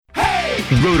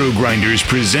Roto Grinders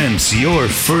presents your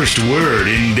first word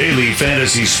in daily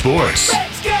fantasy sports.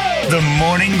 Let's go! The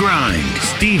Morning Grind.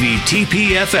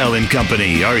 Stevietpfl and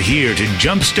Company are here to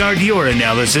jumpstart your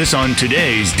analysis on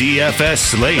today's DFS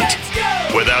slate. Let's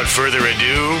go! Without further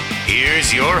ado,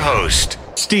 here's your host,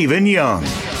 Stephen Young.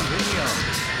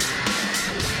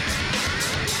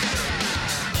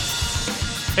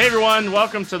 Hey everyone,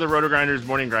 welcome to the Roto Grinders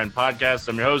Morning Grind Podcast.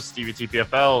 I'm your host,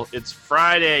 Stevietpfl. It's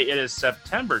Friday. It is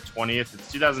September 20th.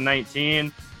 It's 2019,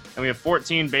 and we have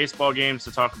 14 baseball games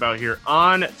to talk about here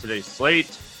on today's slate.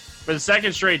 For the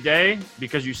second straight day,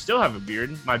 because you still have a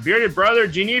beard, my bearded brother,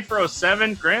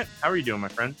 Stevietpfl. Grant, how are you doing, my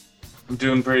friend? I'm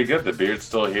doing pretty good. The beard's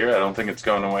still here. I don't think it's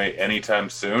going away anytime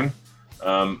soon.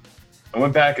 I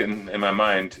went back in my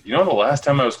mind. You know the last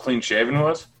time I was clean shaven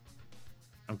was?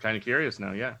 I'm kind of curious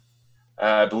now, yeah.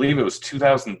 I believe it was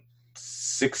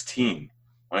 2016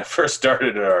 when I first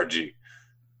started at RG.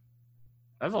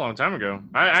 That's a long time ago.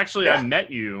 I met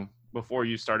you before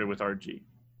you started with RG.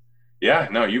 Yeah,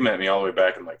 no, you met me all the way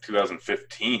back in like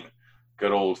 2015.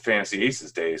 Good old Fantasy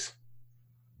Aces days. It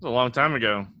was a long time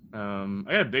ago. I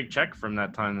got a big check from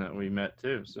that time that we met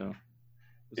too. So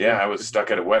yeah, I was stuck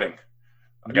at a wedding.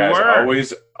 You Guys, were.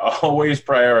 always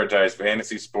prioritize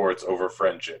fantasy sports over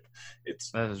friendship. It's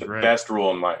the right. best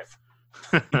rule in life.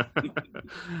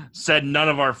 Said none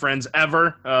of our friends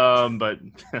ever, but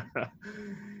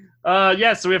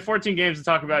yeah, so we have 14 games to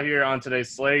talk about here on today's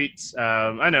slate.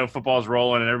 I know football's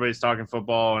rolling and everybody's talking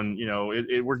football, and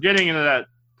we're getting into that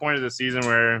point of the season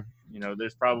where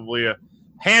there's probably a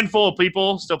handful of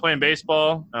people still playing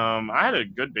baseball. I had a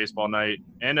good baseball night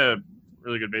and a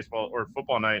really good baseball or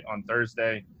football night on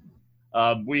Thursday.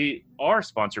 We are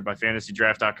sponsored by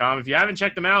FantasyDraft.com. If you haven't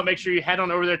checked them out, make sure you head on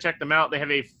over there, check them out. They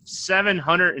have a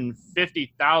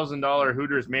 $750,000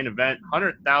 Hooters main event,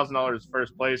 $100,000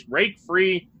 first place,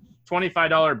 rake-free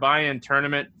 $25 buy-in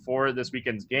tournament for this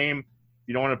weekend's game. If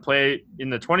you don't want to play in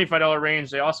the $25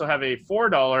 range, they also have a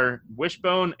 $4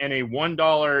 wishbone and a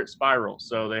 $1 spiral.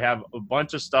 So they have a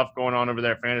bunch of stuff going on over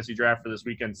there at Fantasy Draft for this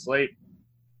weekend's slate.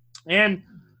 And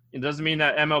it doesn't mean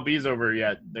that MLB is over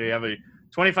yet. They have a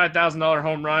 $25,000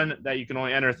 home run that you can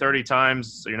only enter 30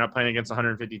 times, so you're not playing against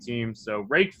 150 teams. So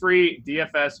rake-free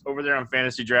DFS over there on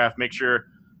Fantasy Draft. Make sure,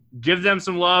 give them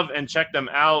some love and check them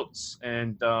out.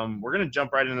 And we're going to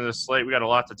jump right into the slate. We got a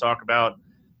lot to talk about.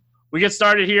 We get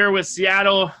started here with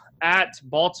Seattle at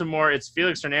Baltimore. It's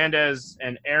Felix Hernandez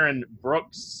and Aaron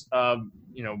Brooks.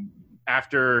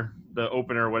 After the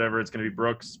opener or whatever, it's going to be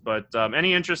Brooks. But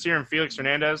any interest here in Felix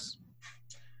Hernandez?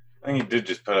 I think he did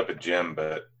just put up a gem,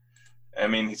 but I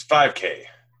mean, he's 5K.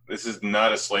 This is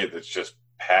not a slate that's just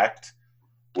packed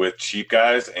with cheap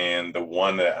guys, and the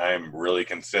one that I'm really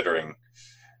considering,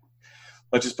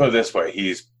 let's just put it this way,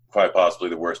 he's quite possibly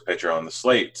the worst pitcher on the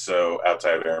slate, so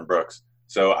outside of Aaron Brooks.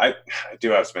 So I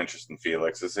do have some interest in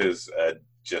Felix. This is a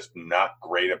just not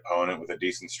great opponent with a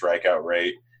decent strikeout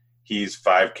rate. He's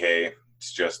 5K.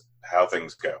 It's just how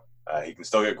things go. He can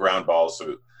still get ground balls,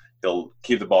 so he'll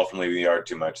keep the ball from leaving the yard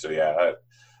too much. So, yeah,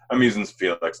 I'm using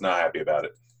Felix, not happy about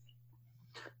it.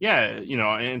 Yeah,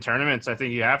 in tournaments, I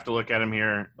think you have to look at him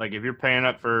here. Like, if you're paying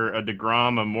up for a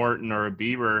DeGrom, a Morton, or a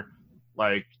Bieber,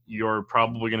 like, you're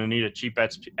probably going to need a cheap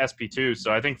SP2.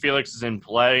 So I think Felix is in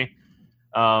play.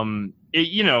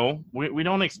 We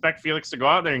don't expect Felix to go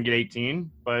out there and get 18.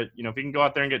 But, if he can go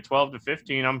out there and get 12 to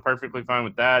 15, I'm perfectly fine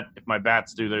with that if my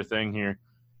bats do their thing here.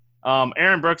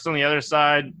 Aaron Brooks on the other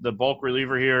side, the bulk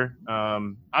reliever here.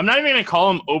 I'm not even going to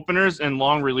call them openers and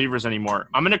long relievers anymore.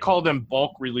 I'm going to call them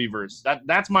bulk relievers.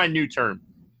 That's my new term.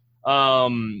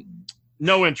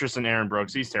 No interest in Aaron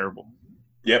Brooks. He's terrible.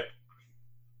 Yep.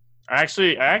 I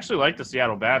actually like the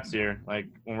Seattle bats here. Like,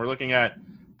 when we're looking at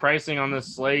pricing on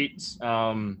this slate,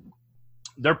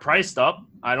 they're priced up.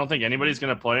 I don't think anybody's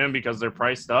going to play them because they're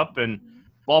priced up, and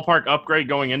ballpark upgrade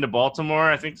going into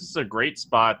Baltimore. I think this is a great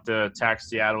spot to attack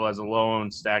Seattle as a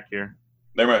low-owned stack here.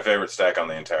 They're my favorite stack on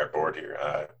the entire board here.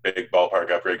 Big ballpark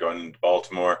upgrade going into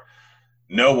Baltimore.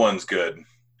 No one's good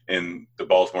in the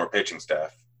Baltimore pitching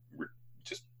staff.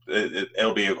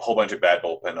 It'll be a whole bunch of bad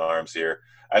bullpen arms here.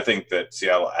 I think that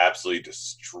Seattle absolutely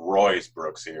destroys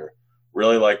Brooks here.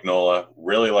 Really like Nola.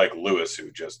 Really like Lewis,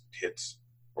 who just hits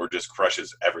or just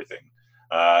crushes everything.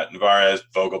 Nevarez,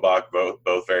 Vogelbach,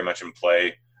 both very much in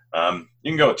play. You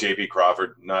can go with J.P.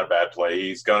 Crawford, not a bad play.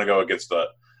 He's going to go against the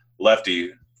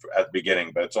lefty at the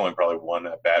beginning, but it's only probably one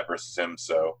at bat versus him.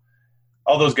 So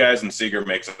all those guys in Seager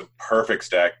makes a perfect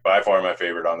stack, by far my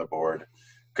favorite on the board.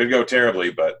 Could go terribly,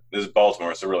 but this is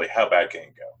Baltimore, so really, how bad can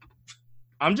it go?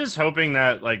 I'm just hoping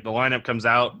that, like, the lineup comes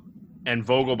out and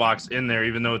Vogelbach's in there,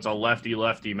 even though it's a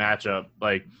lefty-lefty matchup.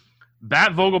 Like,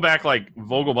 bat Vogelbach like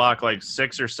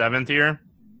 6th or 7th here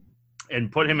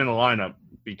and put him in the lineup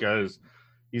because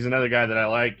he's another guy that I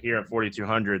like here at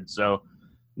 4,200. So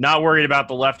not worried about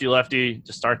the lefty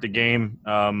to start the game.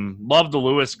 Love the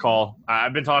Lewis call.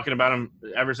 I've been talking about him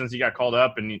ever since he got called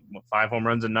up, and 5 home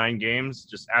runs in 9 games.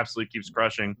 Just absolutely keeps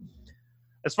crushing.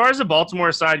 As far as the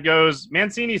Baltimore side goes,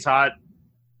 Mancini's hot.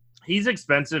 He's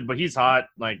expensive, but he's hot.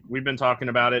 Like, we've been talking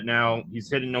about it now. He's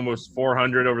hitting almost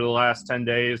 400 over the last 10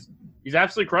 days. He's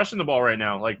absolutely crushing the ball right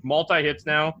now. Like, multi-hits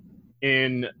now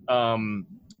in, 5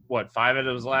 out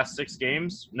of his last 6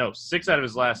 games? No, 6 out of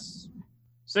his last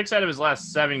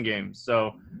 7 games.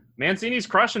 So Mancini's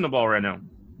crushing the ball right now.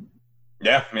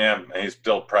 Yeah. He's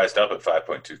still priced up at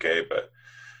 5.2K, but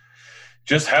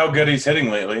just how good he's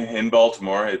hitting lately in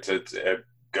Baltimore, it's a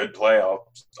good play.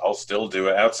 I'll still do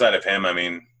it. Outside of him, I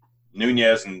mean,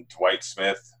 Nunez and Dwight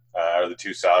Smith are the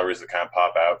 2 salaries that kind of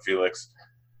pop out. Felix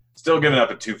still giving up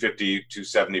a 250,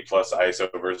 270 plus ISO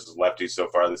versus lefties so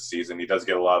far this season. He does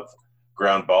get a lot of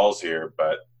ground balls here,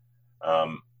 but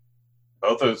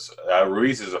both those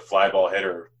Ruiz is a fly ball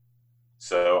hitter,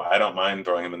 so I don't mind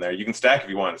throwing him in there. You can stack if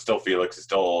you want. It's still Felix. He's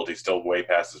still old. He's still way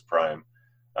past his prime.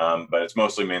 But it's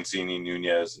mostly Mancini,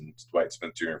 Nunez, and Dwight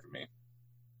Smith Jr. for me.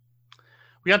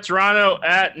 We got Toronto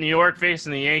at New York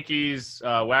facing the Yankees.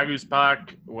 Wagu's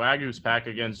pack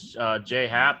against Jay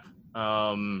Happ.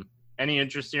 Any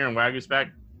interest here in Wagu's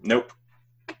pack? Nope.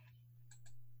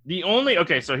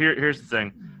 So here's the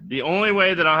thing. The only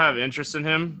way that I'll have interest in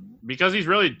him, because he's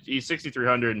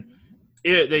 6,300.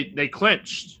 They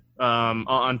clinched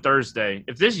on Thursday.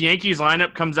 If this Yankees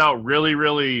lineup comes out really,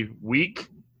 really weak,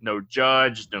 no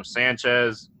Judge, no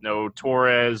Sanchez, no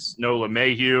Torres, no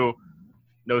LeMahieu,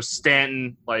 no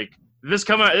Stanton. Like,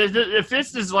 if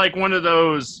this is like one of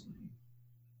those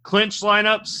clinch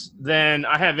lineups, then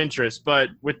I have interest. But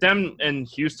with them and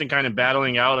Houston kind of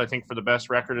battling out, I think, for the best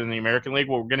record in the American League,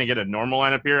 we're going to get a normal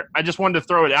lineup here. I just wanted to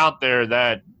throw it out there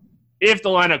that if the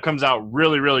lineup comes out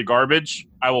really, really garbage,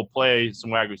 I will play some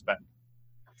Wagu's back.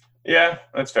 Yeah,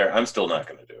 that's fair. I'm still not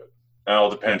going to do it. It all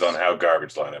depends on how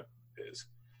garbage lineup is.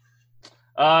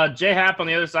 Jay Happ on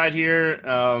the other side here,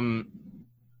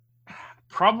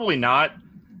 probably not.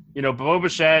 Bo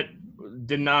Bichette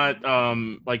did not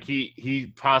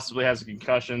he possibly has a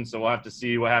concussion, so we'll have to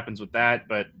see what happens with that.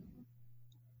 But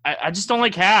I just don't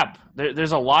like Happ.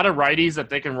 There's a lot of righties that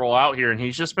they can roll out here, and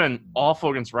he's just been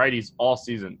awful against righties all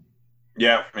season.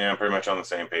 Yeah, I'm pretty much on the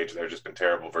same page. They've just been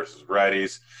terrible versus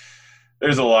righties.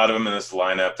 There's a lot of them in this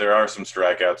lineup. There are some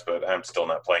strikeouts, but I'm still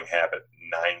not playing Happ at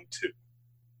 9-2.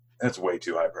 That's way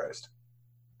too high priced.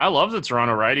 I love the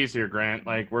Toronto righties here, Grant.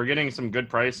 Like, we're getting some good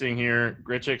pricing here.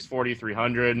 Grichuk's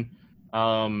 4,300.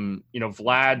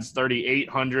 Vlad's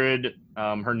 3,800.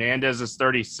 Hernandez is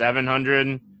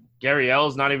 3,700.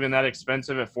 Gurriel's not even that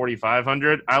expensive at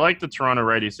 4,500. I like the Toronto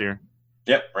righties here.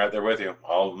 Yep, right there with you.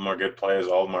 All of them are good plays.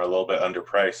 All of them are a little bit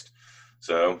underpriced.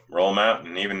 So roll them out,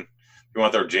 and even if you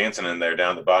want to throw Jansen in there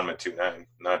down the bottom at 2.9,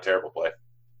 not a terrible play.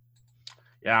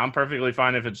 Yeah, I'm perfectly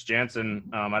fine if it's Jansen.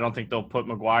 I don't think they'll put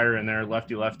McGuire in their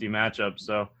lefty-lefty matchup.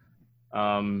 So,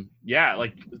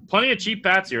 plenty of cheap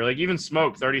bats here. Like, even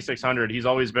Smoke, 3,600. He's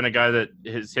always been a guy that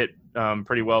has hit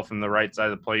pretty well from the right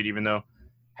side of the plate, even though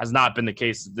has not been the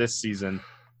case this season.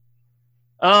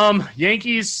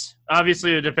 Yankees,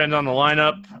 obviously, it depends on the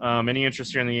lineup. Any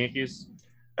interest here in the Yankees?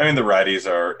 I mean, the righties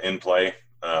are in play.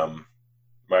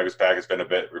 Wagu's pack has been a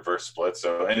bit reverse split,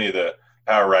 so any of the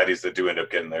power righties that do end up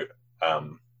getting the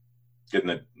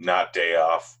not day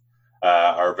off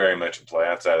are very much in play.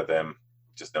 Outside of them,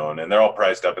 just no one. And they're all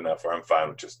priced up enough where I'm fine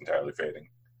with just entirely fading.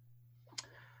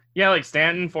 Yeah, like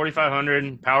Stanton,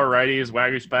 4,500. Power righties.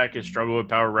 Wagu's pack has struggled with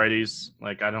power righties.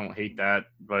 Like, I don't hate that.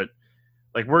 But,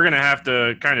 like, we're going to have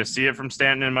to kind of see it from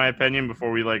Stanton, in my opinion,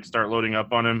 before we, start loading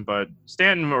up on him. But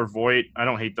Stanton or Voit, I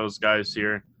don't hate those guys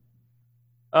here.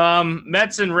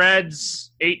 Mets and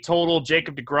Reds, 8 total.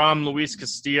 Jacob deGrom, Luis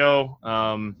Castillo.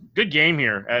 Good game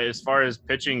here as far as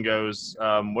pitching goes.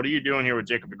 What are you doing here with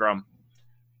Jacob deGrom?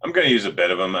 I'm going to use a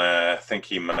bit of him. I think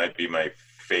he might be my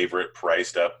favorite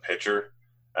priced up pitcher.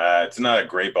 It's not a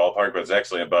great ballpark, but it's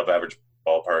actually above average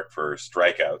ballpark for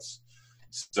strikeouts.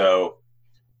 So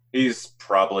he's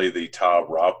probably the top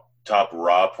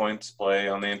raw points play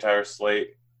on the entire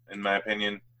slate, in my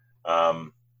opinion.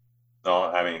 No,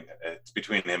 I mean, it's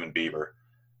between him and Bieber.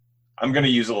 I'm going to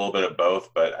use a little bit of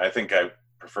both, but I think I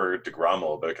prefer DeGrom a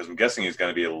little bit because I'm guessing he's going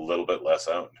to be a little bit less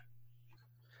owned.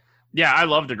 Yeah, I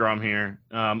love DeGrom here.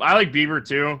 I like Bieber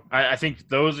too. I think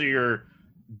those are your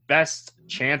best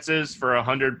chances for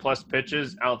 100-plus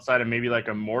pitches outside of maybe like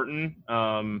a Morton.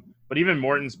 But even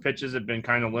Morton's pitches have been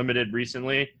kind of limited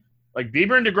recently. like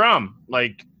Bieber and DeGrom,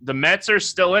 like the Mets are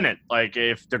still in it. Like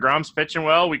if DeGrom's pitching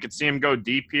well, we could see him go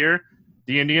deep here.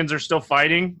 The Indians are still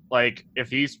fighting. Like if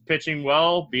he's pitching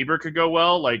well, Bieber could go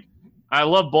well. Like I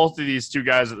love both of these two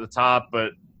guys at the top,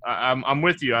 but I'm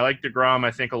with you. I like DeGrom,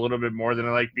 I think, a little bit more than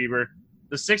I like Bieber.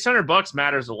 The $600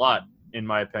 matters a lot, in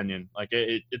my opinion. Like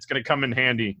it's going to come in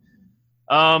handy.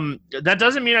 That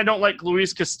doesn't mean I don't like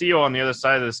Luis Castillo on the other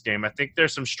side of this game. I think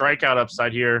there's some strikeout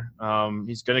upside here.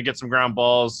 He's going to get some ground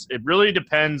balls. It really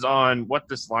depends on what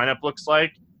this lineup looks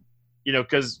like,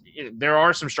 because there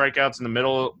are some strikeouts in the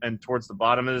middle and towards the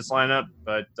bottom of this lineup.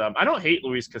 But I don't hate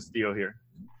Luis Castillo here.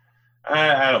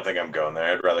 I don't think I'm going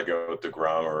there. I'd rather go with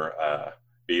DeGrom or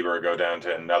Bieber or go down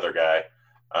to another guy.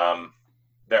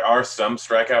 There are some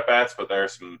strikeout bats, but there are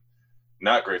some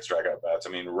not great strikeout bats. I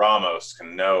mean, Ramos,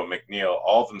 Cano, McNeil,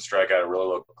 all of them strike out a really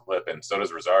low clip, and so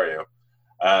does Rosario.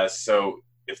 So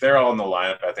if they're all in the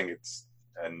lineup, I think it's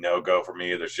a no-go for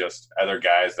me. There's just other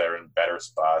guys that are in better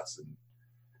spots and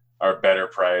are better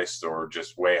priced or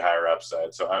just way higher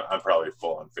upside. So I'm probably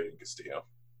full on fading Castillo.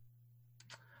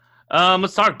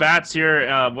 Let's talk bats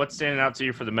here. What's standing out to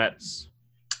you for the Mets?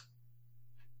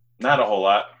 Not a whole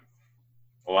lot.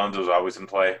 Alonso's always in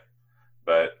play,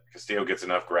 but Castillo gets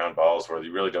enough ground balls where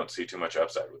you really don't see too much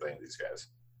upside with any of these guys.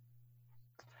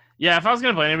 Yeah, if I was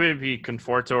going to play anybody, it'd be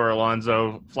Conforto or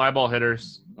Alonso. Fly ball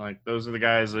hitters, like those are the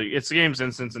guys. Like, it's the game's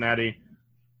in Cincinnati.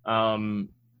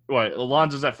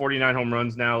 Alonso's at 49 home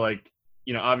runs now. Like,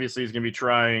 obviously he's going to be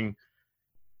trying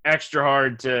extra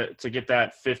hard to get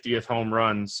that 50th home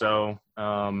run. So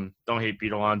don't hate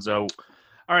Pete Alonso.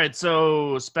 All right,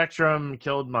 so Spectrum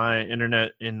killed my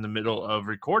internet in the middle of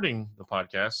recording the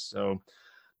podcast, so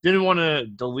didn't want to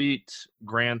delete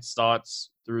Grant's thoughts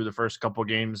through the first couple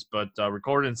games, but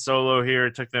recording solo here.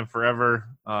 It took them forever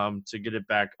to get it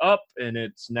back up, and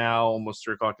it's now almost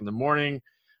 3 o'clock in the morning.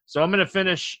 So I'm going to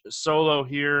finish solo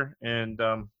here, and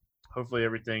hopefully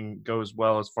everything goes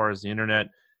well as far as the internet.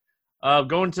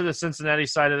 Going to the Cincinnati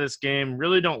side of this game,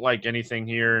 really don't like anything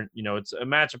here. It's a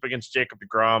matchup against Jacob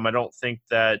deGrom. I don't think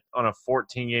that on a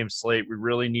 14-game slate we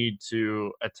really need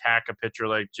to attack a pitcher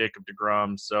like Jacob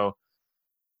deGrom. So,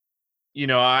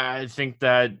 I think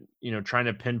that, trying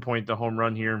to pinpoint the home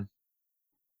run here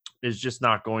is just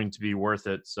not going to be worth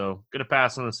it. So, going to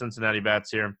pass on the Cincinnati bats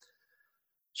here.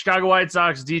 Chicago White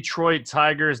Sox, Detroit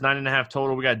Tigers, 9.5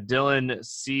 total. We got Dylan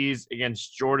Cease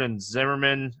against Jordan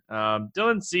Zimmerman.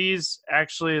 Dylan Cease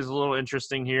actually is a little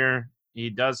interesting here. He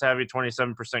does have a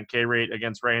 27% K rate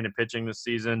against right-handed pitching this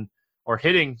season, or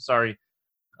hitting, sorry.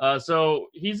 So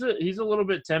he's a little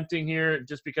bit tempting here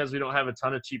just because we don't have a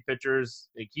ton of cheap pitchers.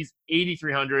 Like he's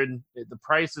 8,300. The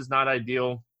price is not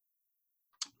ideal,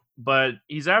 but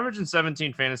he's averaging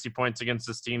 17 fantasy points against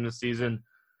this team this season.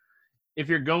 If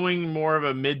you're going more of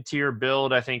a mid-tier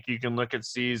build, I think you can look at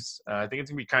Cease. I think it's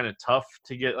going to be kind of tough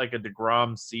to get like a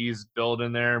DeGrom Cease build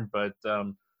in there, but I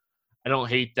don't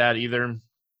hate that either.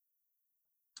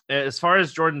 As far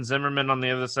as Jordan Zimmerman on the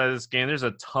other side of this game, there's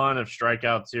a ton of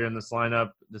strikeouts here in this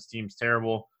lineup. This team's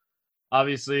terrible.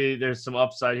 Obviously, there's some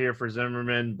upside here for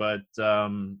Zimmerman, but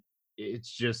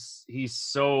it's just he's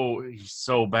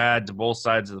so bad to both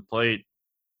sides of the plate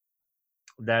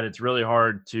that it's really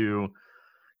hard to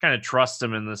kind of trust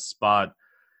him in this spot.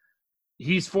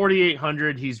 He's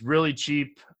 4,800. He's really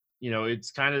cheap. It's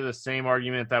kind of the same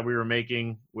argument that we were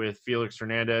making with Felix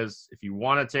Hernandez. If you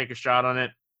want to take a shot on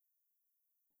it,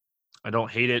 I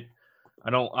don't hate it. I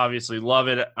don't obviously love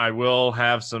it. I will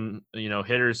have some,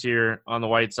 hitters here on the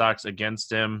White Sox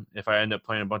against him if I end up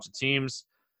playing a bunch of teams.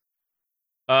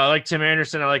 I like Tim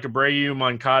Anderson. I like Abreu,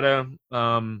 Moncada,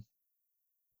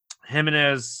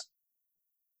 Jimenez.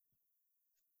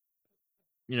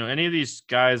 Any of these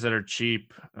guys that are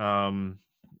cheap to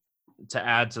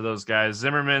add to those guys.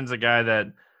 Zimmerman's a guy that,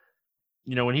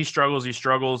 when he struggles, he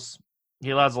struggles. He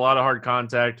allows a lot of hard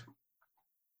contact.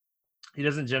 He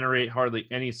doesn't generate hardly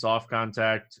any soft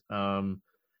contact.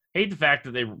 Hate the fact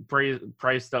that they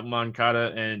priced up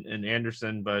Moncada and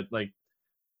Anderson, but like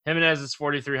Jimenez is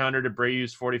 4,300,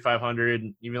 Abreu's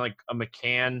 4,500, even like a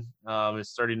McCann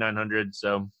is 3,900.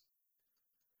 So,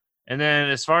 and then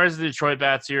as far as the Detroit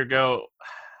bats here go,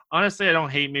 honestly, I don't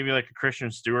hate maybe like a Christian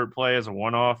Stewart play as a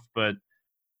one-off, but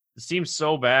it seems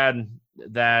so bad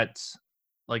that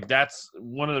like that's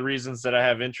one of the reasons that I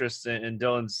have interest in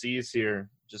Dylan Cease here,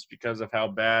 just because of how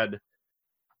bad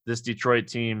this Detroit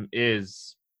team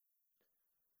is.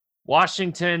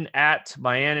 Washington at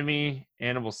Miami,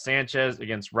 Anibal Sanchez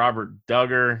against Robert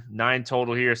Duggar, 9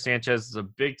 total here. Sanchez is a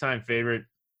big-time favorite.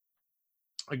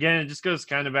 Again, it just goes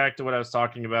kind of back to what I was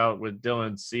talking about with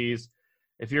Dylan Cease.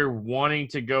 If you're wanting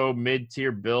to go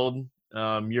mid-tier build,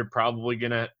 you're probably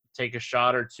going to take a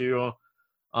shot or two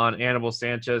on Anibal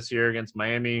Sanchez here against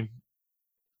Miami.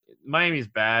 Miami's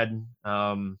bad.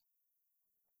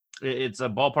 It's a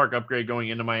ballpark upgrade going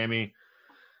into Miami.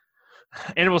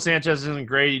 Anibal Sanchez isn't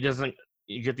great. He doesn't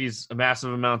get these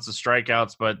massive amounts of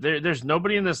strikeouts, but there's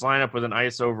nobody in this lineup with an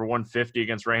ISO over 150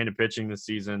 against right-handed pitching this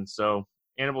season. So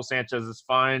Anibal Sanchez is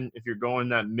fine if you're going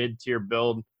that mid-tier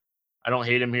build. I don't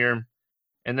hate him here.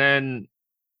 And then,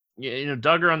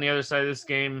 Duggar on the other side of this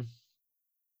game.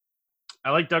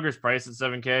 I like Duggar's price at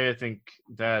 7K. I think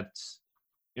that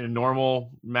in a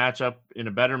normal matchup, in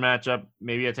a better matchup,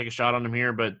 maybe I take a shot on him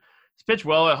here, but he's pitched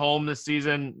well at home this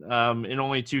season in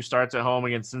only 2 starts at home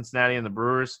against Cincinnati and the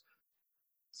Brewers.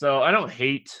 So I don't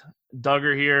hate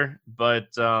Duggar here, but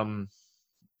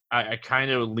I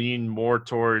kind of lean more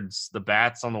towards the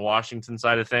bats on the Washington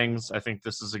side of things. I think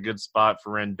this is a good spot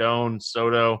for Rendon,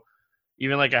 Soto,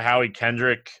 even like a Howie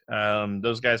Kendrick.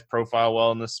 Those guys profile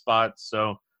well in this spot.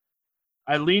 So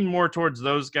I lean more towards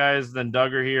those guys than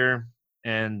Duggar here.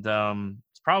 And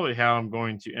it's probably how I'm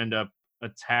going to end up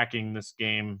attacking this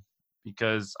game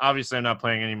because obviously I'm not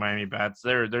playing any Miami bats.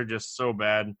 They're just so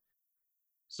bad.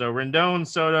 So Rendon,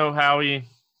 Soto, Howie,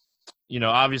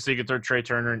 obviously you could throw Trey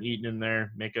Turner and Eaton in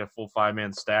there, make it a full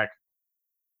 5-man stack.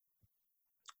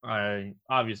 I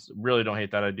obviously really don't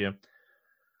hate that idea.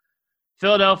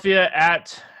 Philadelphia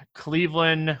at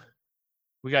Cleveland.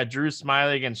 We got Drew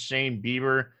Smyly against Shane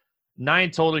Bieber.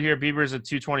 9 total here. Bieber's a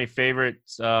 220 favorite.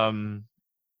 No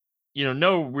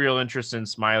real interest in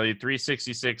Smyly.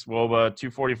 366 WOBA,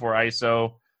 244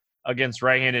 ISO against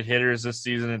right-handed hitters this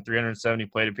season in 370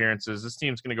 plate appearances. This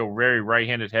team's going to go very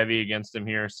right-handed heavy against him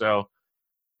here. So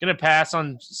going to pass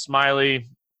on Smyly.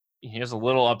 He has a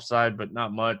little upside, but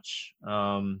not much.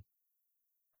 Bieber,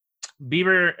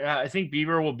 I think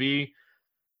Bieber will be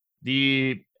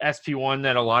the SP1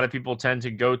 that a lot of people tend to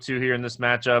go to here in this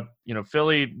matchup.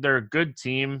 Philly, they're a good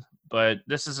team, but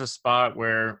this is a spot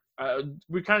where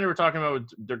we kind of were talking about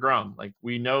with DeGrom. Like,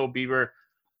 we know Bieber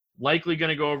likely going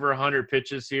to go over 100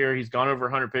 pitches here. He's gone over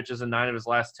 100 pitches in 9 of his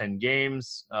last 10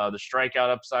 games. The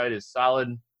strikeout upside is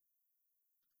solid.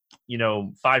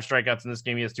 5 strikeouts in this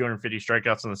game. He has 250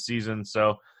 strikeouts on the season.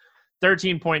 So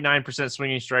 13.9%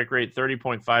 swinging strike rate,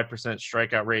 30.5%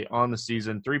 strikeout rate on the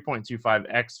season,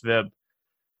 3.25 xFIP.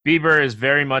 Bieber is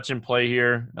very much in play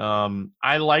here.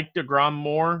 I like DeGrom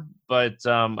more, but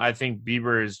I think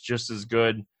Bieber is just as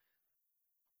good.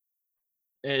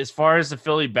 As far as the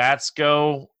Philly bats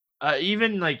go,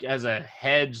 even like as a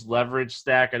hedge leverage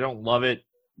stack, I don't love it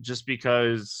just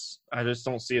because I just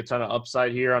don't see a ton of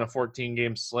upside here on a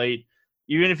 14-game slate.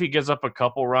 Even if he gives up a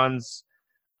couple runs,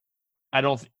 I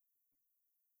don't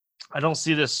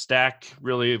see this stack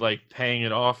really like paying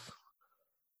it off.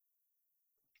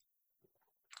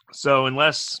 So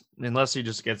unless he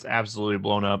just gets absolutely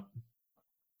blown up,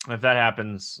 if that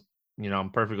happens, I'm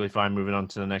perfectly fine moving on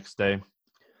to the next day.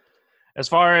 As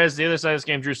far as the other side of this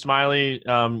game, Drew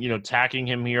Smyly, tacking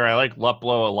him here. I like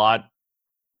Luplow a lot.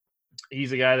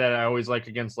 He's a guy that I always like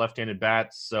against left-handed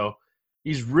bats. So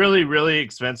he's really, really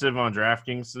expensive on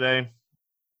DraftKings today.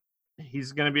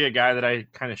 He's going to be a guy that I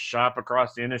kind of shop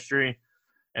across the industry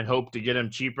and hope to get him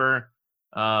cheaper.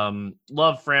 Love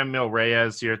Franmil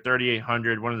Reyes here,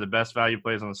 3,800, one of the best value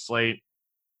plays on the slate.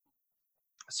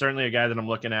 Certainly a guy that I'm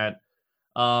looking at.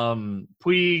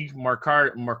 Puig,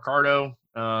 Mercado,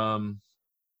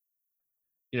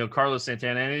 Carlos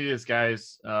Santana, any of these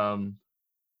guys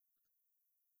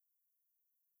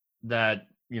that,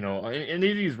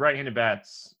 any of these right-handed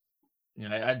bats,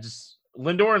 I just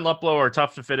Lindor and Luplow are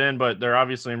tough to fit in, but they're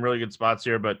obviously in really good spots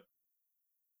here. But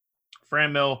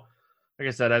Franmil, like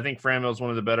I said, I think Franmil is one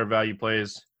of the better value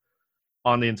plays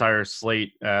on the entire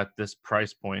slate at this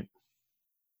price point.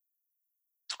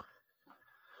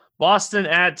 Boston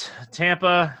at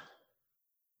Tampa.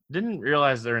 Didn't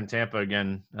realize they're in Tampa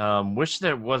again. Wish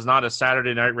there was not a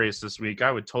Saturday night race this week.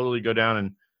 I would totally go down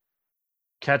and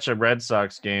catch a Red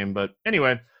Sox game. But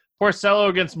anyway, Porcello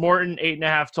against Morton,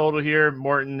 8.5 total here.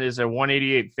 Morton is a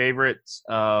 188 favorite.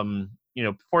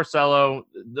 Porcello,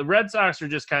 the Red Sox are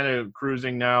just kind of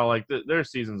cruising now. Like their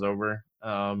season's over.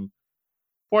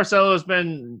 Porcello has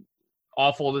been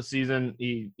awful this season.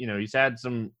 He's had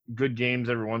some good games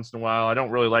every once in a while. I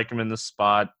don't really like him in this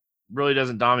spot. Really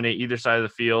doesn't dominate either side of the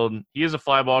field. He is a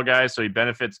fly ball guy, so he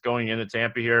benefits going into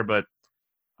Tampa here, but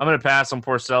I'm going to pass on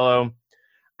Porcello.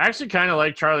 I actually kind of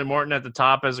like Charlie Morton at the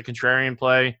top as a contrarian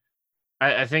play.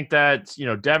 I think that,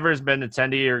 Devers,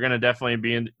 Benintendi are going to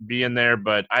definitely be in there,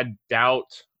 but I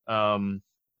doubt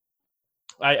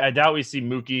I doubt we see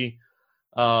Mookie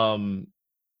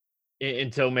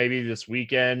until maybe this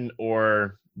weekend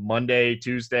or Monday,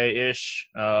 Tuesday-ish.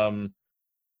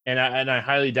 And I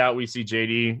highly doubt we see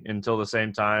JD until the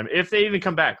same time, if they even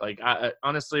come back. Like,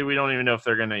 honestly, we don't even know if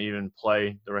they're going to even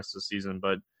play the rest of the season.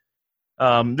 But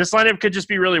this lineup could just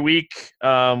be really weak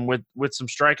with some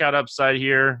strikeout upside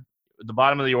here. The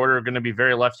bottom of the order are going to be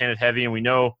very left-handed heavy, and we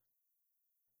know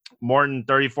Morton,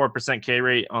 34% K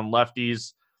rate on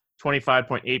lefties,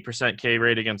 25.8% K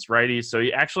rate against righties. So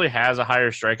he actually has a higher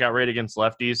strikeout rate against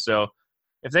lefties. So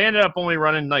if they ended up only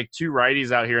running like 2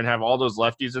 righties out here and have all those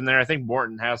lefties in there, I think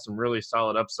Morton has some really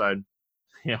solid upside.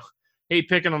 You know, hate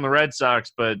picking on the Red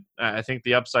Sox, but I think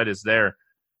the upside is there.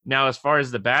 Now, as far as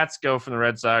the bats go from the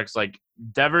Red Sox, like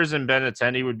Devers and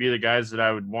Benintendi would be the guys that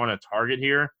I would want to target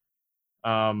here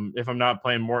if I'm not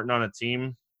playing Morton on a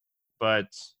team. But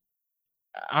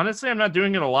honestly, I'm not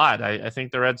doing it a lot. I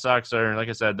think the Red Sox are, like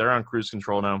I said, they're on cruise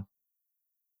control now.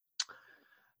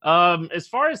 As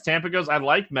far as Tampa goes, I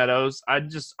like Meadows. I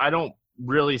don't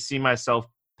really see myself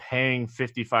paying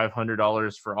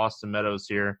 $5,500 for Austin Meadows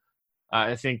here.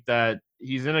 I think that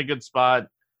he's in a good spot.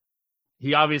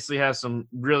 He obviously has some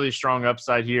really strong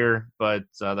upside here, but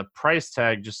the price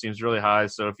tag just seems really high.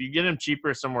 So if you get him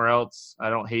cheaper somewhere else,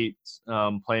 I don't hate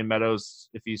playing Meadows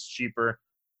if he's cheaper.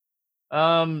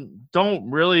 Don't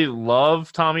really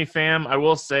love Tommy Pham. I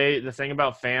will say the thing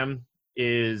about Pham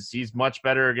is he's much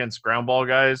better against ground ball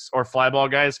guys or fly ball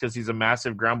guys because he's a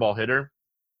massive ground ball hitter.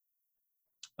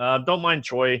 Don't mind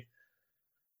Choi.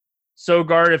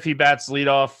 Sogard if he bats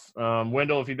leadoff.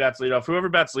 Wendell if he bats leadoff. Whoever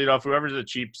bats leadoff, whoever's the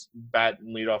cheap bat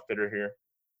and leadoff hitter here.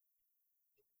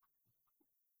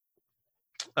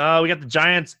 We got the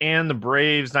Giants and the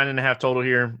Braves, 9.5 total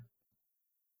here.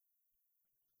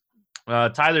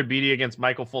 Tyler Beede against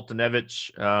Michael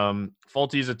Fultonevich.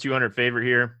 Fulty's a 200 favorite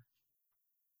here.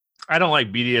 I don't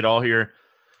like Beede at all here.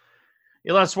 He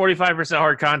allows 45%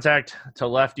 hard contact to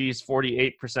lefties,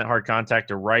 48% hard contact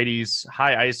to righties,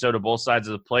 high ISO to both sides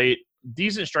of the plate,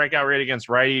 decent strikeout rate against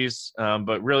righties,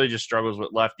 but really just struggles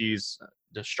with lefties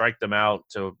to strike them out,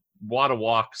 to a lot of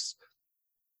walks,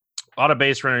 a lot of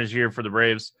base runners here for the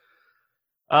Braves.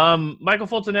 Michael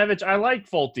Fultonevich, I like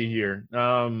Fulty here.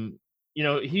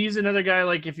 He's another guy,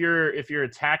 like if you're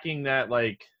attacking that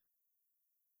like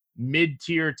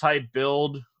mid-tier type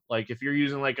build, like if you're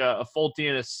using like a Fulty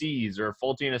and a C's or a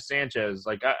Fulty and a Sanchez,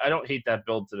 like I don't hate that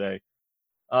build today.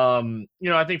 I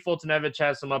think Fultonevich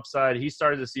has some upside. He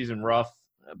started the season rough,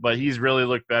 but he's really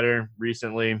looked better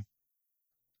recently.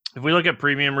 If we look at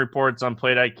premium reports on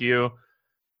Plate IQ,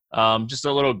 just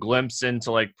a little glimpse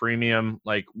into like premium,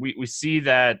 like we see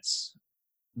that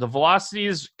the velocity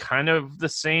is kind of the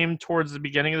same towards the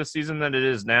beginning of the season than it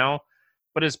is now,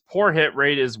 but his poor hit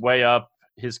rate is way up.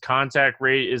 His contact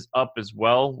rate is up as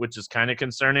well, which is kind of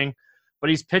concerning. But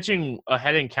he's pitching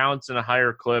ahead in counts in a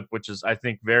higher clip, which is, I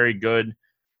think, very good.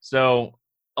 So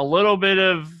a little bit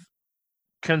of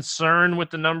concern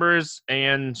with the numbers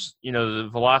and, the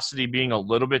velocity being a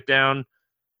little bit down.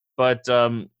 But,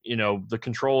 the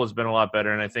control has been a lot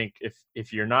better. And I think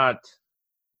if you're not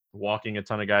walking a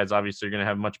ton of guys, obviously you're going to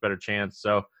have a much better chance.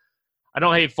 So I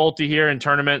don't hate Fulty here in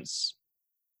tournaments.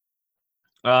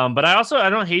 But I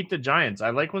don't hate the Giants.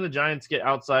 I like when the Giants get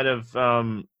outside of,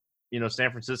 San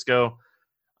Francisco.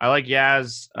 I like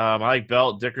Yaz. I like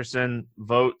Belt, Dickerson,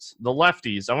 Vogt. The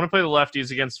lefties. I want to play the lefties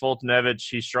against Fultonevich.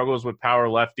 He struggles with power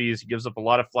lefties. He gives up a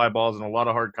lot of fly balls and a lot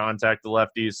of hard contact to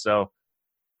lefties. So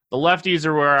the lefties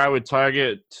are where I would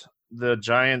target the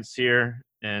Giants here.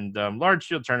 And large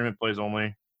field tournament plays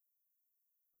only.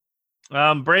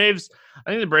 Braves.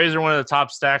 I think the Braves are one of the top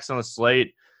stacks on the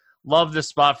slate. Love this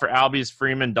spot for Albies,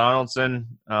 Freeman,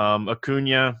 Donaldson,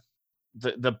 Acuna,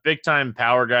 the big-time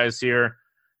power guys here.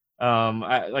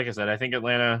 Like I said, I think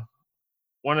Atlanta,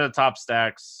 one of the top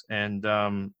stacks, and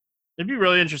it'd be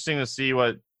really interesting to see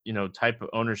what type of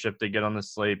ownership they get on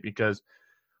this slate because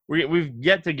we've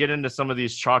yet to get into some of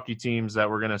these chalky teams that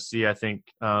we're going to see, I think,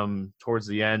 towards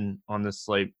the end on this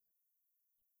slate.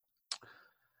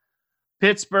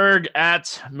 Pittsburgh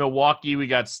at Milwaukee. We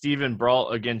got Steven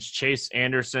Brault against Chase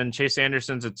Anderson. Chase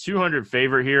Anderson's a 200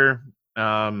 favorite here.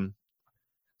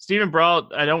 Steven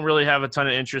Brault, I don't really have a ton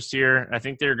of interest here. I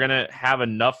think they're going to have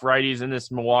enough righties in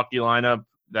this Milwaukee lineup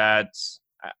that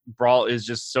Brault is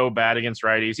just so bad against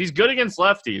righties. He's good against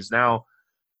lefties. Now,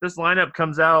 this lineup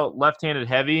comes out left-handed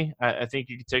heavy. I think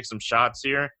you could take some shots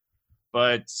here.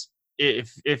 But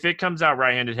if it comes out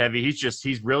right-handed heavy,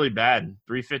 he's really bad.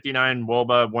 359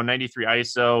 WOBA, 193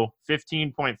 ISO,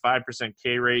 15.5%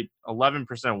 K rate,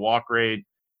 11% walk rate.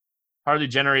 Hardly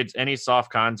generates any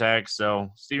soft contact.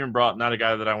 So Steven Brault, not a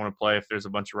guy that I want to play if there's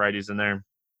a bunch of righties in there.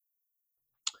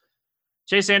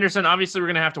 Chase Anderson, obviously we're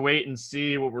going to have to wait and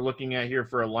see what we're looking at here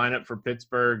for a lineup for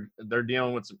Pittsburgh. They're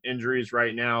dealing with some injuries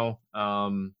right now.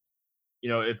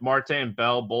 if Marte and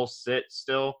Bell both sit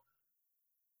still.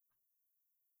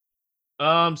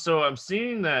 So I'm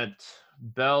seeing that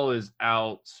Bell is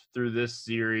out through this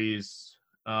series,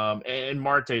 and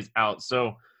Marte's out.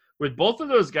 So with both of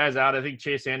those guys out, I think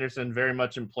Chase Anderson very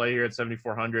much in play here at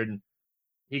 7,400.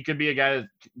 He could be a guy that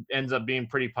ends up being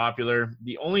pretty popular.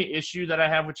 The only issue that I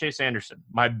have with Chase Anderson,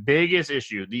 my biggest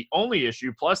issue, the only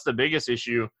issue plus the biggest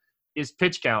issue is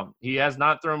pitch count. He has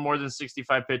not thrown more than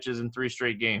 65 pitches in 3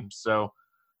 straight games. So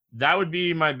that would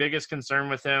be my biggest concern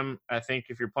with him. I think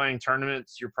if you're playing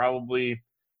tournaments, you're probably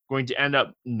going to end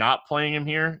up not playing him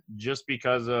here just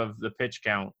because of the pitch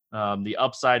count. The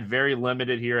upside very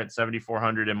limited here at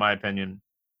 7,400 in my opinion.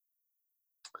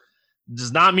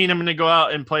 Does not mean I'm going to go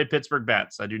out and play Pittsburgh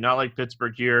bats. I do not like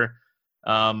Pittsburgh here.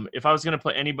 If I was going to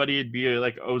play anybody, it'd be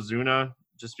like Ozuna,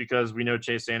 just because we know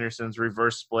Chase Anderson's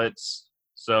reverse splits.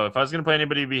 So if I was going to play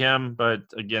anybody, it'd be him. But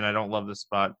again, I don't love this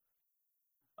spot.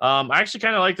 I actually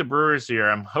kind of like the Brewers here.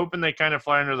 I'm hoping they kind of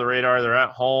fly under the radar. They're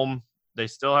at home. They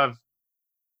still have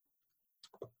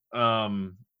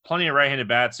plenty of right-handed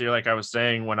bats here, like I was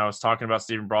saying when I was talking about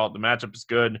Steven Brault. The matchup is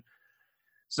good.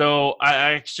 So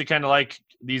I actually kind of like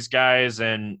these guys,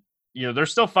 and they're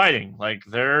still fighting. Like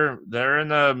they're in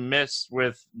the midst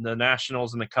with the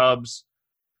Nationals and the Cubs,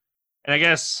 and I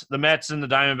guess the Mets and the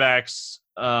Diamondbacks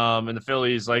and the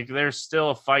Phillies. Like there's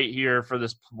still a fight here for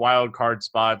this wild card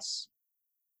spots.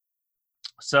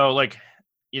 So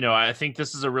I think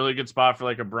this is a really good spot for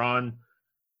like a Braun.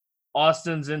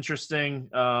 Austin's interesting,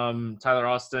 Tyler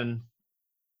Austin,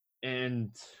 and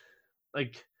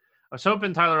I was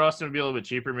hoping Tyler Austin would be a little bit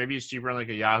cheaper. Maybe he's cheaper on like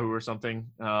a Yahoo or something.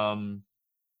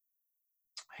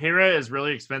 Hira is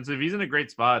really expensive. He's in a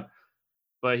great spot,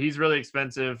 but he's really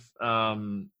expensive.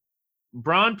 Braun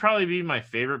probably be my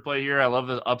favorite play here. I love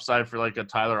the upside for like a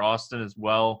Tyler Austin as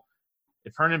well.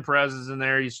 If Hernan Perez is in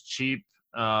there, he's cheap.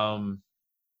 So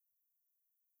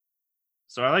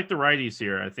I like the righties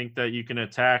here. I think that you can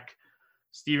attack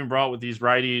Steven Brault with these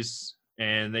righties,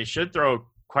 and they should throw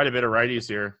quite a bit of righties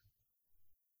here.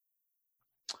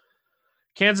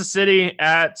 Kansas City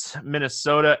at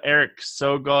Minnesota. Eric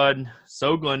Soglin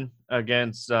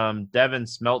against Devin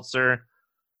Smeltzer.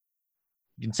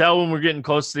 You can tell when we're getting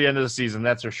close to the end of the season,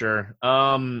 that's for sure.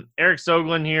 Eric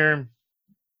Soglin here.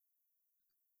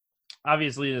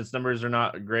 Obviously, his numbers are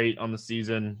not great on the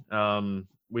season.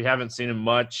 We haven't seen him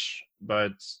much,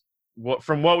 but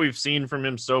from what we've seen from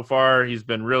him so far, he's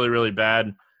been really, really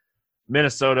bad.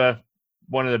 Minnesota,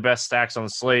 one of the best stacks on the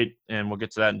slate, and we'll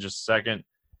get to that in just a second.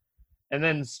 And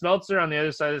then Smeltzer on the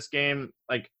other side of this game,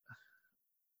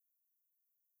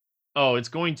 it's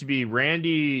going to be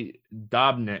Randy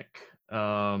Dobnik,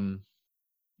 not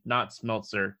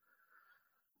Smeltzer.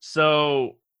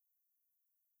 So,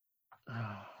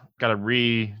 got to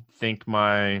rethink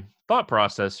my thought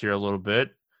process here a little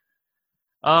bit.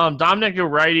 Dobnik a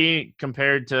righty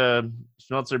compared to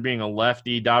Smeltzer being a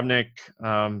lefty. Dobnik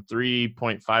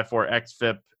 3.54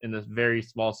 xFIP in this very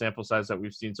small sample size that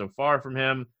we've seen so far from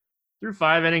him. Through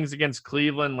 5 innings against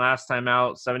Cleveland last time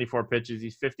out, 74 pitches.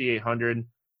 He's 5,800.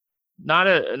 Not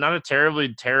a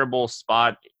terrible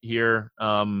spot here.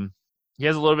 He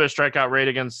has a little bit of strikeout rate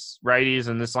against righties,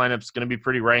 and this lineup's going to be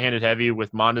pretty right-handed heavy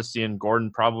with Mondesi and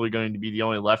Gordon probably going to be the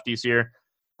only lefties here.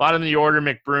 Bottom of the order,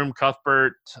 McBroom,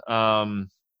 Cuthbert,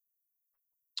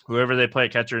 whoever they play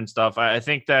catcher and stuff. I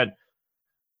think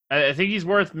he's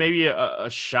worth maybe a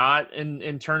shot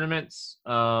in tournaments.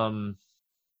 I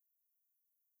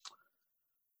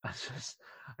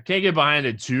can't get behind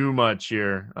it too much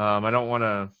here. I don't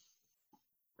want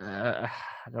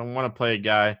to play a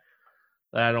guy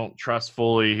that I don't trust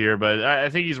fully here, but I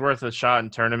think he's worth a shot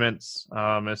in tournaments.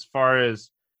 As far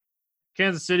as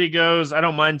Kansas City goes, I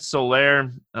don't mind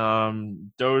Soler,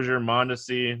 Dozier,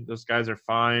 Mondesi. Those guys are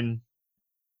fine.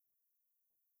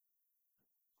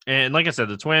 And like I said,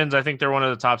 the Twins, I think they're one of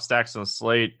the top stacks on the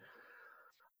slate.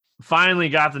 Finally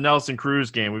got the Nelson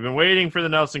Cruz game. We've been waiting for the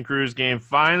Nelson Cruz game.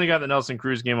 Finally got the Nelson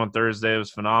Cruz game on Thursday. It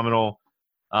was phenomenal.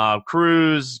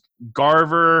 Cruz,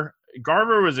 Garver.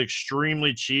 Garver was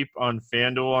extremely cheap on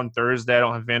FanDuel on Thursday. I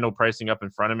don't have FanDuel pricing up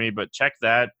in front of me, but check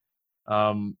that.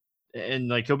 And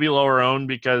he'll be lower owned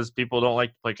because people don't like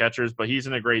to play catchers, but he's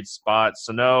in a great spot.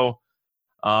 So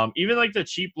even the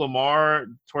cheap Lamar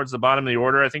towards the bottom of the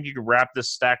order, I think you could wrap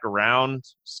this stack around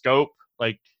Scope.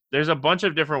 There's a bunch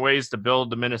of different ways to build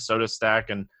the Minnesota stack,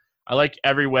 and I like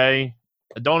every way.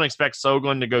 I don't expect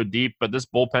Soglin to go deep, but this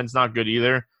bullpen's not good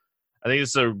either. I think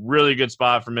it's a really good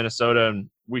spot for Minnesota, and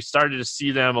we started to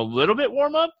see them a little bit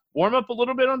warm up a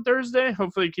little bit on Thursday.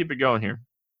 Hopefully keep it going here.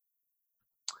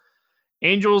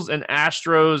 Angels and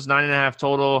Astros, 9.5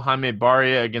 total. Jaime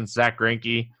Barria against Zach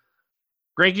Greinke.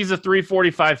 Greinke's a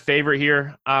 345 favorite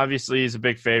here. Obviously, he's a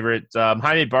big favorite.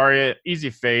 Jaime Barria, easy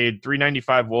fade.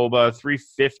 395 WOBA,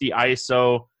 350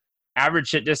 ISO,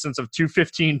 average hit distance of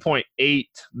 215.8.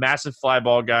 Massive fly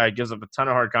ball guy, gives up a ton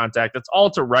of hard contact. That's all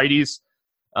to righties.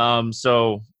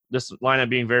 So this lineup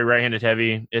being very right-handed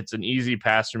heavy, it's an easy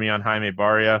pass for me on Jaime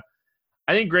Barria.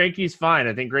 I think Greinke's fine.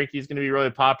 I think Greinke's going to be really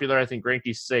popular. I think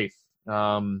Greinke's safe.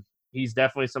 He's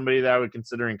definitely somebody that I would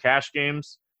consider in cash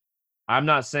games. I'm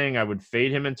not saying I would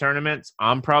fade him in tournaments.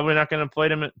 I'm probably not going to play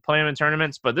him in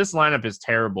tournaments, but this lineup is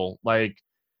terrible. Like,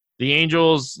 the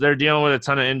Angels, they're dealing with a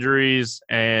ton of injuries,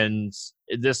 and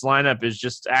this lineup is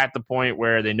just at the point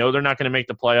where they know they're not going to make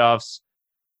the playoffs.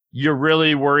 You're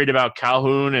really worried about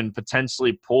Calhoun and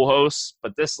potentially Pujols,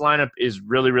 but this lineup is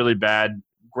really, really bad.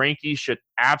 Greinke should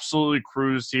absolutely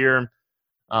cruise here.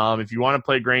 If you want to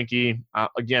play Greinke,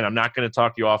 again, I'm not going to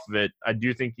talk you off of it. I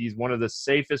do think he's one of the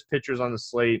safest pitchers on the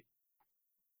slate.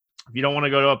 If you don't want to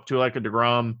go up to like a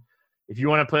DeGrom, if you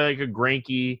want to play like a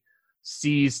Greinke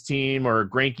C's team or a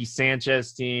Greinke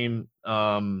Sanchez team,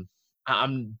 I'm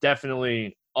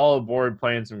definitely all aboard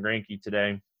playing some Greinke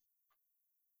today.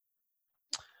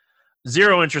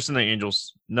 Zero interest in the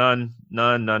Angels. None.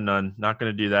 Not going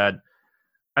to do that.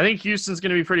 I think Houston's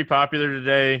going to be pretty popular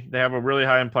today. They have a really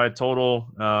high implied total.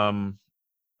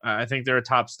 I think they're a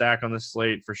top stack on this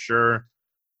slate for sure.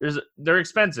 They're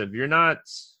expensive. You're not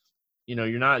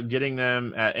getting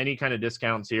them at any kind of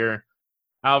discounts here.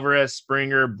 Alvarez,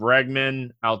 Springer,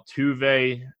 Bregman,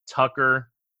 Altuve, Tucker.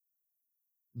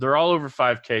 They're all over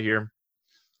 5K here.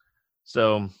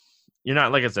 So you're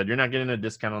not, like I said, you're not getting a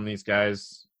discount on these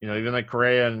guys. Even like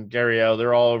Correa and Gurriel,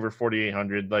 they're all over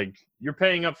 4,800. Like, you're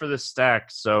paying up for this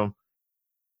stack. So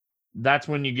that's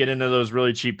when you get into those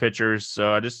really cheap pitchers.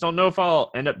 So I just don't know if I'll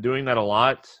end up doing that a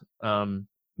lot.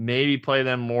 Maybe play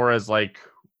them more as like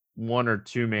one or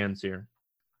two mans here.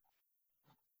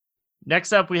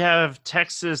 Next up, we have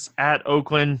Texas at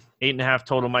Oakland, 8.5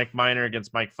 total. Mike Minor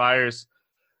against Mike Fiers.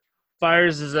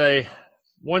 Fiers is a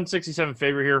 167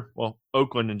 favorite here. Well,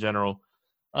 Oakland in general.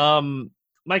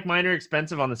 Mike Minor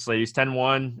expensive on the slate. He's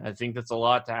 10-1. I think that's a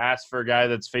lot to ask for a guy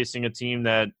that's facing a team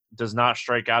that does not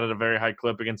strike out at a very high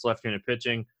clip against left-handed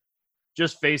pitching.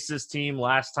 Just faced this team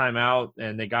last time out,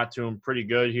 and they got to him pretty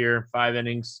good here. 5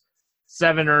 innings,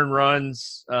 7 earned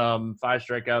runs, 5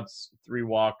 strikeouts, 3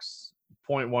 walks,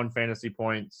 0.1 fantasy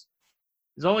points.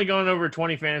 He's only gone over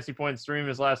 20 fantasy points 3 of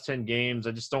his last 10 games.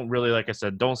 I just don't really, like I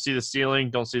said, don't see the ceiling,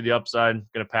 don't see the upside.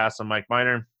 Going to pass on Mike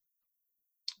Minor.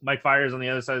 Mike Fiers on the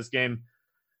other side of this game.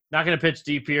 Not going to pitch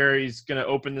deep here. He's going to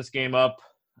open this game up.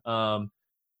 And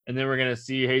then we're going to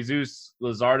see Jesus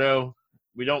Luzardo.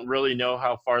 We don't really know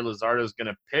how far Luzardo is going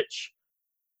to pitch.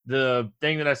 The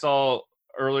thing that I saw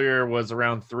earlier was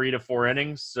around 3 to 4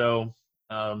 innings. So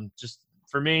just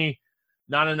for me,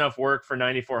 not enough work for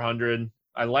 9,400.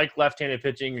 I like left-handed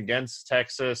pitching against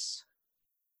Texas,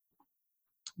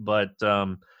 but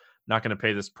not going to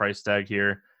pay this price tag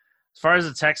here. As far as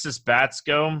the Texas bats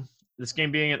go, this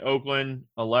game being in Oakland,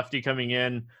 a lefty coming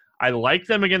in, I like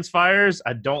them against Fiers.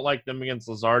 I don't like them against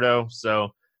Luzardo.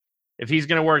 So if he's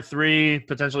going to work 3,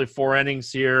 potentially 4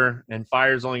 innings here, and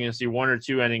Fiers only going to see 1 or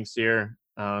 2 innings here,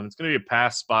 it's going to be a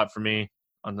pass spot for me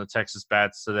on the Texas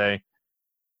bats today.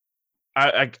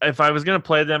 If I was going to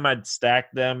play them, I'd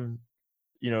stack them,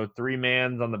 3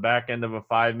 mans on the back end of a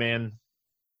 5-man.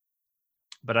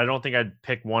 But I don't think I'd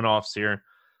pick one-offs here.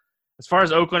 As far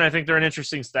as Oakland, I think they're an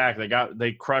interesting stack.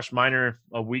 They crushed Minor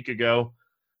a week ago.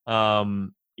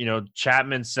 Chapman,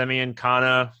 Semien,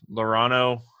 Kana,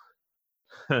 Lorano.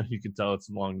 You can tell it's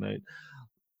a long night.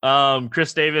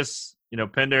 Chris Davis,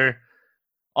 Pinder.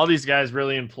 All these guys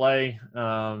really in play.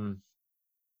 And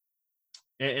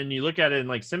you look at it, and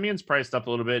like Semien's priced up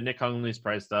a little bit. Nick Hundley's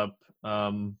priced up.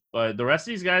 But the rest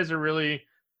of these guys are really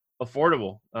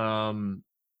affordable. Laureano,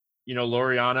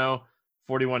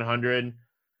 4,100.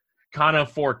 Kana,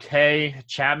 4K.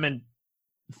 Chapman,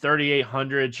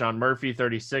 3,800. Sean Murphy,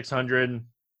 3,600.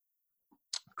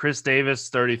 Chris Davis,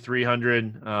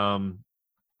 3,300.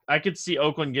 I could see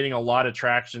Oakland getting a lot of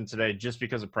traction today just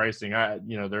because of pricing.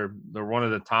 They're one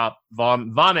of the top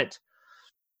vomit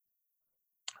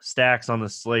stacks on the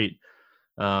slate.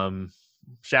 Shout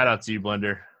out to you,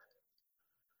 Blender.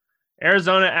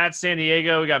 Arizona at San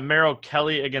Diego. We got Merrill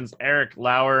Kelly against Eric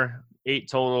Lauer. 8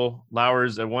 total.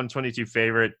 Lauer's a 122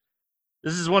 favorite.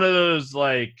 This is one of those,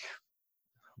 like,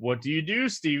 what do you do,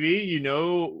 Stevie?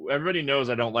 Everybody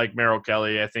knows I don't like Merrill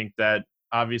Kelly. I think that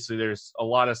obviously there's a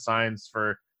lot of signs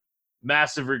for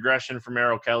massive regression for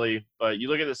Merrill Kelly, but you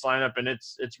look at this lineup and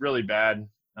it's really bad.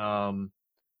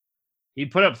 He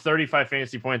put up 35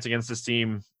 fantasy points against this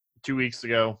team 2 weeks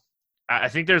ago. I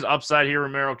think there's upside here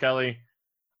with Merrill Kelly.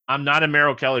 I'm not a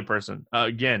Merrill Kelly person.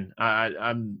 Again,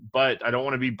 but I don't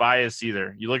want to be biased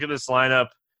either. You look at this lineup,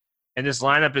 and this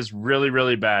lineup is really,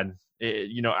 really bad.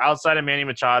 Outside of Manny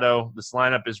Machado, this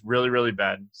lineup is really, really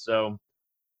bad. So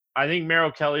I think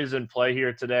Merrill Kelly's in play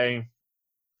here today.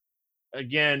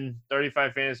 Again,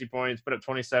 35 fantasy points, put up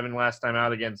 27 last time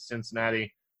out against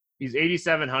Cincinnati. He's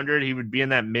 8,700. He would be in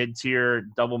that mid-tier,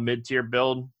 double mid-tier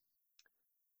build.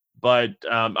 But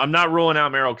I'm not ruling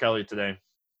out Merrill Kelly today.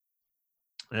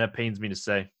 And that pains me to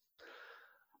say.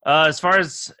 As far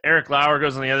as Eric Lauer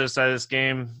goes on the other side of this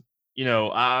game,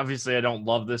 obviously I don't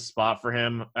love this spot for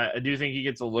him. I do think he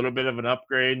gets a little bit of an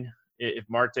upgrade if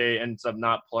Marte ends up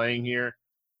not playing here.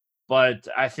 But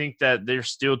I think that there's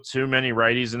still too many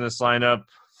righties in this lineup,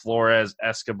 Flores,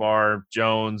 Escobar,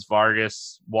 Jones,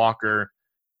 Vargas, Walker,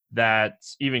 that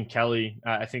even Kelly,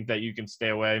 I think that you can stay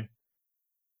away.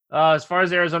 As far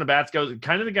as Arizona bats goes,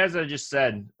 kind of the guys that I just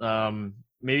said.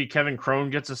 Maybe Kevin Cron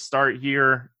gets a start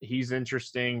here. He's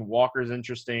interesting. Walker's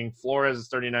interesting. Flores is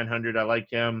 3,900. I like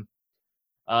him.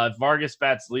 If Vargas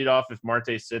bats leadoff, if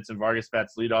Marte sits and Vargas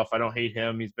bats leadoff, I don't hate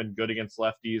him. He's been good against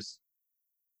lefties.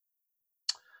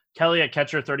 Kelly at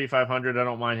catcher, 3,500. I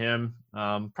don't mind him.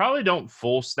 Probably don't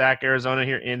full stack Arizona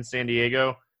here in San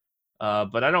Diego,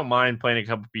 but I don't mind playing a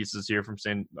couple pieces here from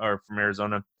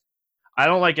Arizona. I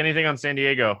don't like anything on San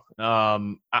Diego.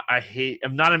 I'm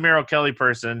not a Merrill Kelly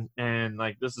person, and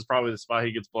this is probably the spot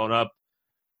he gets blown up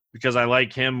because I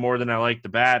like him more than I like the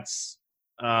bats,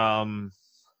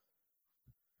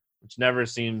 which never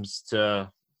seems to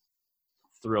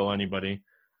thrill anybody.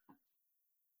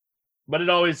 But it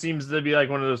always seems to be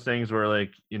one of those things where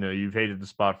you've hated the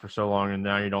spot for so long and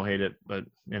now you don't hate it. But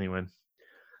anyway.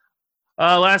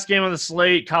 Last game on the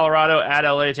slate, Colorado at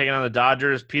LA taking on the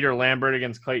Dodgers. Peter Lambert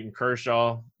against Clayton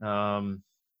Kershaw.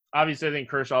 Obviously, I think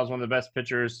Kershaw is one of the best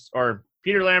pitchers. Or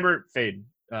Peter Lambert, fade.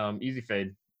 Easy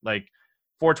fade.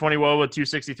 420 WOBA,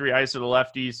 263 ISO to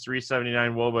lefties,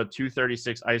 379 WOBA,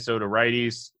 236 ISO to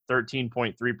righties,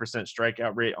 13.3%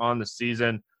 strikeout rate on the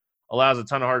season. Allows a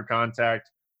ton of hard contact.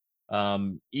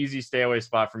 Easy stay away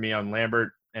spot for me on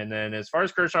Lambert. And then as far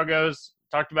as Kershaw goes,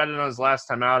 talked about it on his last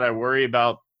time out. I worry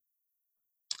about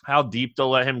how deep they'll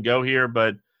let him go here,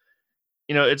 but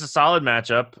it's a solid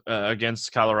matchup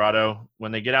against Colorado.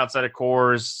 When they get outside of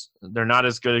Coors, they're not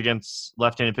as good against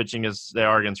left-handed pitching as they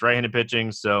are against right-handed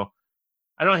pitching. So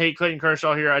I don't hate Clayton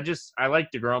Kershaw here. I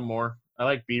like DeGrom more. I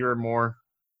like Bieber more.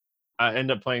 I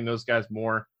end up playing those guys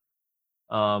more.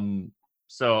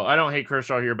 So I don't hate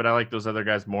Kershaw here, but I like those other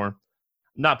guys more.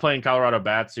 I'm not playing Colorado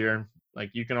bats here.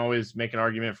 You can always make an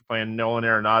argument for playing Nolan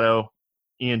Arenado,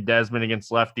 Ian Desmond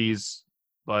against lefties.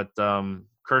 But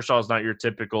Kershaw is not your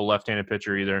typical left-handed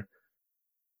pitcher either.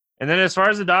 And then as far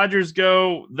as the Dodgers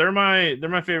go, they're my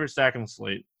favorite stack on the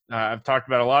slate. I've talked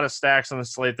about a lot of stacks on the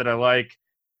slate that I like,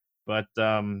 but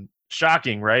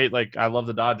shocking, right? I love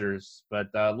the Dodgers, but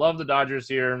love the Dodgers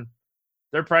here.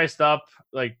 They're priced up.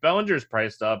 Bellinger's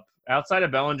priced up. Outside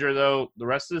of Bellinger, though, the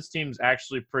rest of this team's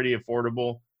actually pretty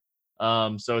affordable.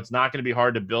 So it's not going to be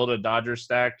hard to build a Dodgers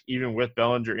stack, even with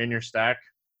Bellinger in your stack.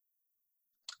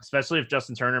 Especially if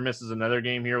Justin Turner misses another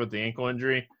game here with the ankle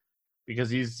injury, because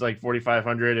he's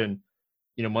 4,500 and,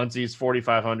 Muncy's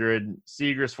 4,500,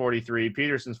 Seager's 43,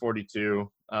 Peterson's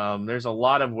 42. There's a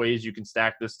lot of ways you can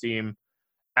stack this team.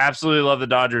 Absolutely love the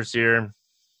Dodgers here.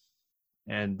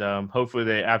 And hopefully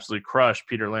they absolutely crush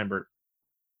Peter Lambert.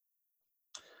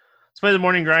 Let's play the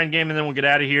morning grind game and then we'll get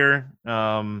out of here.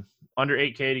 Under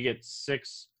 8K to get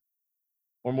 6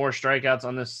 or more strikeouts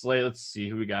on this slate. Let's see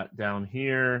who we got down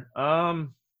here.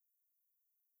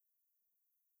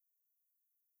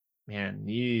 Man,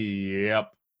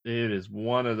 yep. It is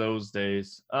one of those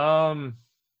days. Honestly,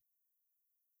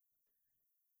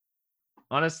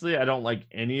 I don't like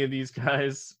any of these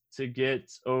guys to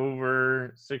get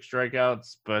over 6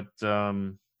 strikeouts, but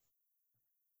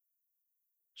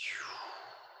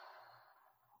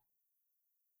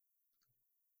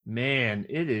man,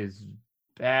 it is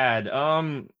bad.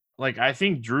 I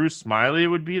think Drew Smiley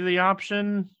would be the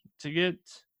option to get.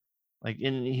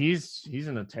 And he's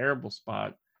in a terrible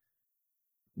spot.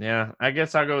 Yeah, I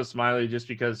guess I'll go with Smiley just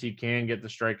because he can get the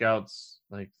strikeouts.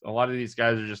 A lot of these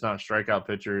guys are just not strikeout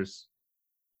pitchers.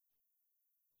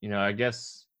 I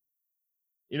guess.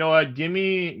 You know what? Give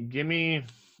me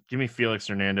Felix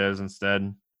Hernandez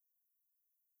instead.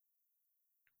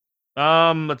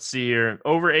 Let's see here.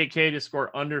 Over 8K to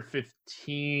score under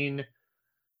 15. I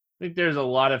think there's a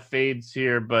lot of fades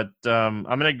here, but I'm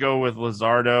gonna go with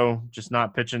Luzardo, just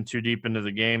not pitching too deep into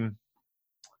the game.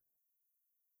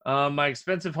 My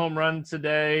expensive home run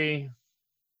today,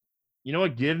 you know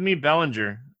what? Give me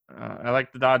Bellinger. I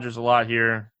like the Dodgers a lot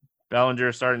here.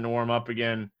 Bellinger starting to warm up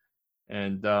again.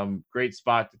 And great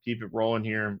spot to keep it rolling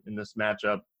here in this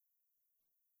matchup.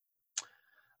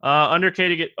 Under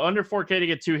 4K to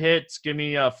get 2 hits. Give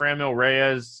me Franmil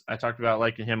Reyes. I talked about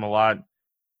liking him a lot.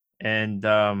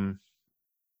 And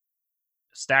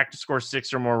stack to score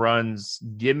 6 or more runs.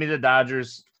 Give me the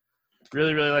Dodgers.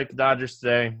 Really, really like the Dodgers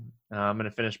today. I'm going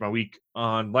to finish my week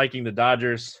on liking the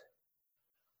Dodgers.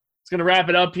 It's going to wrap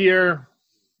it up here.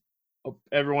 Hope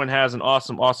everyone has an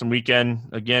awesome weekend.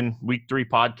 Again, week 3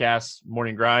 podcast,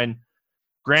 Morning Grind.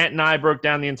 Grant and I broke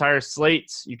down the entire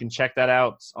slate. You can check that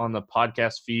out on the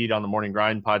podcast feed, on the Morning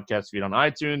Grind podcast feed on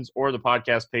iTunes, or the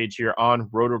podcast page here on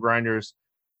Roto Grinders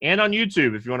and on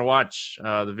YouTube. If you want to watch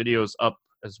the videos up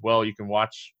as well, you can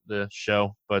watch the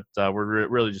show. But we're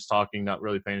really just talking, not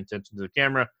really paying attention to the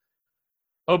camera.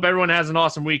 Hope everyone has an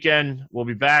awesome weekend. We'll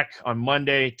be back on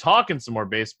Monday talking some more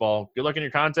baseball. Good luck in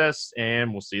your contests,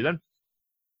 and we'll see you then.